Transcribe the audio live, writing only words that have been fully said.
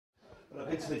But I've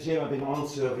been to the gym, I've been on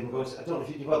to, I've been going to, I don't know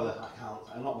if you've got the, I can't,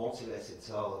 I'm not motivated at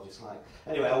all, I'm just like,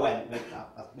 anyway, I went,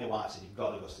 my wife said, you've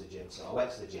got to go to the gym, so I went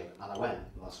to the gym, and I went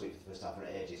last week for the first time for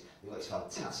ages. They've got this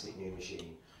fantastic new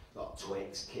machine, got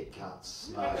Twix, Kit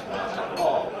Kats, marshmallows,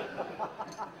 all.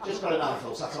 Just got an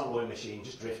handful, sat on a rowing machine,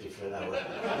 just drifted for an hour.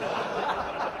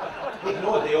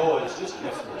 Ignored the oars, just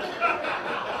drifted.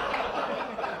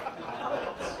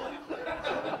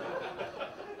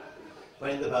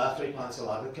 Went in the bar, 3 pints of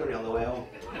lager, curry on the way home.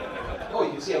 Oh,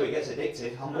 you can see how it gets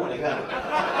addictive. I'm going again.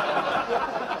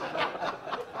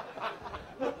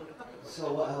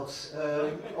 So what else?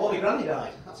 Oh, my granny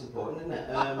died. That's important, isn't it?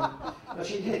 No,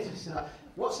 she did.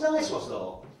 What's nice was,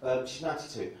 though, she's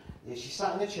 92. She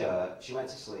sat in a chair, she went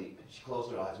to sleep, she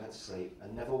closed her eyes, went to sleep,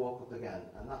 and never woke up again.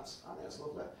 And I think that's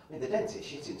lovely. I mean, the dentist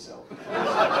shit himself.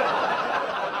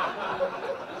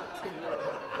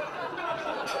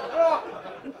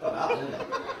 Got that, didn't it?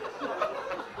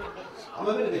 I'm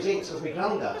a bit of a jinx because my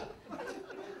granddad,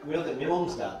 my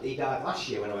mum's dad, he died last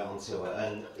year when I went on tour,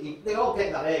 and they all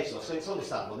get that age though, so it's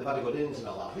understandable, they've had a good innings and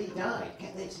all that, but he died,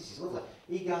 get this is lovely,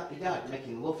 he died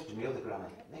making love to my other granny,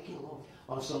 making love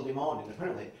on a Sunday morning.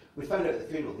 Apparently, we found out at the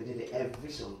funeral they did it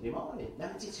every Sunday morning.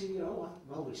 92-year-old,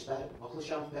 well respect, bottle of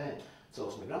champagne,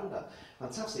 toast my granddad.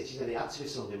 Fantastic, she said it had to be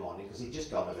Sunday morning because he'd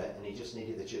just gone of it and he just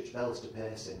needed the church bells to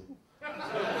pace him. Which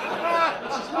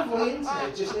is lovely, isn't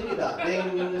it? Just needed that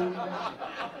ding,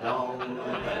 dong.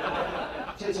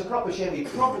 It's a proper shame. He'd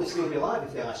probably still be alive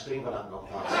if the ice cream hadn't gone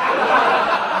past.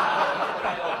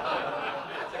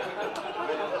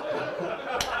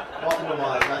 Bottom of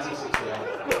life,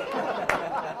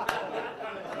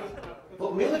 1968.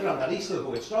 But my other granddad, he's still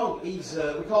going strong. He's,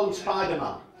 we call him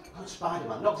Spider-Man. Oh,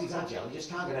 Spider-Man, not because he's agile, he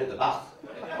just can't get out of the bath.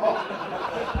 Oh.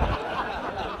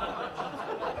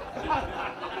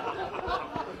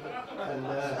 And, I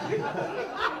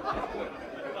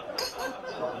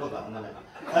love that one, isn't it?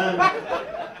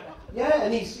 Yeah,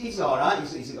 and he's alright,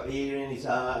 he's got ear in his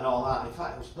heart and all that. In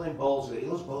fact, I was playing bowls with it, he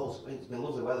loves bowls, it's been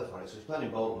lovely weather for it, so he was playing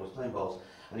in Bolton, and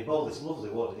he bowled this lovely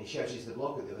wood, and he shouted to the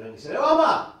bloke at the other end, he said, "Who am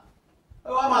I?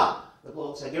 Who am I?" The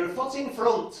bloke said, "You're a foot in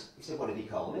front." He said, "What did he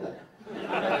call me then?"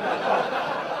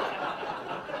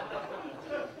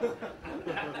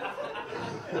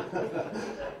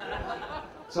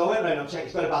 So I went round and checked,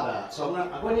 he's got a bad heart. So I'm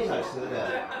going to his house the other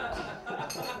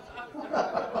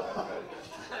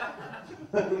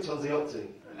day. Which one's he up to?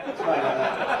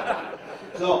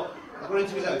 So I go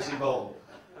into his house in Bolton.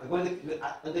 I go in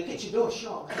and the kitchen door's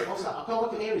shut. I said, "What's that?" I can't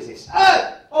look in here, is this?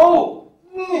 Oh!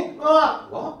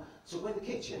 What? So I go in the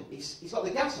kitchen, he's got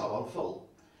the gas hob on full.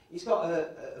 He's got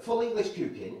a full English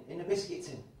cooking in a biscuit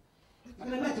tin. He's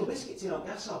got a metal biscuit tin on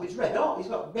gas hob. It's red hot. He's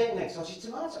got bacon, egg, sausage,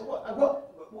 tomato.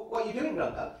 What are you doing,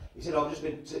 Grandad? He said, "I've just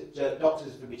been to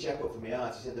doctors for my check-up for my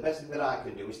heart." He said, "The best thing that I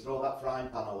can do is throw that frying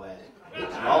pan away."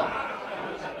 It's not.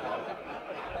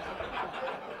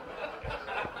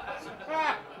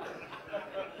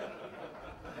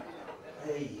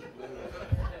 Hey.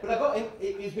 But I got him,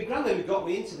 it was my granddad who got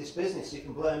me into this business, you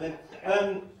can blame him.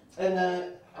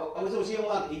 I was a young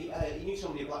lad, he knew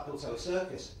somebody at Blackpool Tower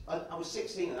Circus. I was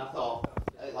 16 and I thought,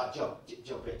 like job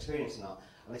experience and that.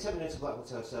 And they took me into Blackpool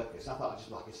Tower Circus. I thought I'd just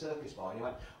be like a circus boy. And he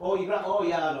went, "Oh,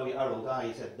 yeah, I know you're Harold."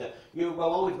 He said, "Well,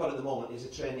 all we've got at the moment is a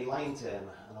trainee lion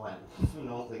tamer." And I went, "No, I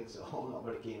don't think so. I'm not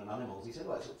very keen on animals." He said,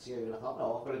 "Well, it's up to you." And I thought,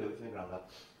 "No, I've got to do it for my granddad."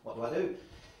 What do I do?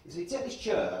 He said, "You take this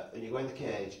chair and you go in the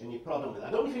cage and you prod them with it." I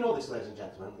don't know if you know this, ladies and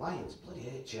gentlemen, lions bloody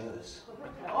hate chairs.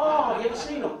 Oh, have you ever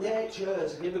seen them? They hate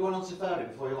chairs. Have you ever gone on safari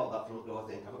before you lock that front door?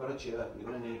 Think, "Have I got a chair? You're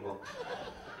going to need one."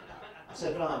 I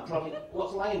said, "Right, I'm prodding.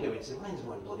 What's the lion doing?" He said, "Lion's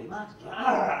going bloody mad."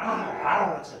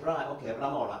 I said, "Right, okay, but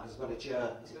I'm alright because I've got a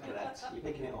chair." He said, "Correct. You're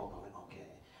picking it up." I went, "Okay.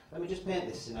 Let me just paint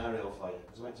this scenario for you,"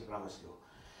 because I went to grammar school.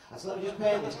 I said, "Let me just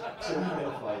paint this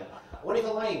scenario for you. What if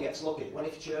a lion gets lucky? What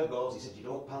if a chair goes?" He said, "You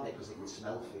don't panic because they can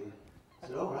smell for you." I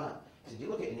said, "All right." He said, "You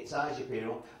look at it in its eyes, you appear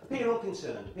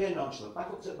unconcerned, appear nonchalant, back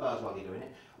up to the bars while you're doing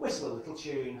it, whistle a little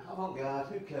tune, avant-garde,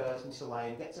 who cares, Mr.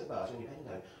 Lion, get to the bars when you bend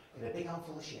down, get a big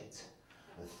handful of shit,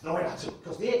 and throw it at them,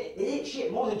 because they eat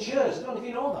shit more than chairs." I don't know if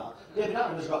you know that. David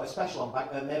Attenborough's got a special on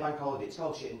Maybank Holiday, it's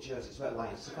called Shit and Chairs, it's about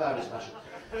lions, it's a safari special.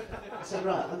 I said,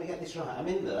 "Right, let me get this right, I'm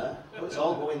in there, but it's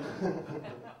all going,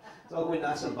 it's all going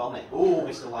nice and bonny. Oh,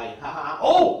 Mr. Lion, ha ha ha,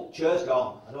 oh, chair's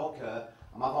gone, I don't care.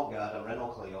 I'm avant-garde, I'm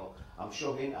Renault Clio, I'm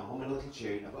shrugging, I'm humming a little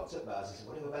tune, I've got to bars." He said,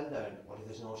 "What if I bend down? What if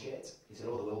there's no shit?" He said,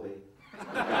 "Oh, there will be."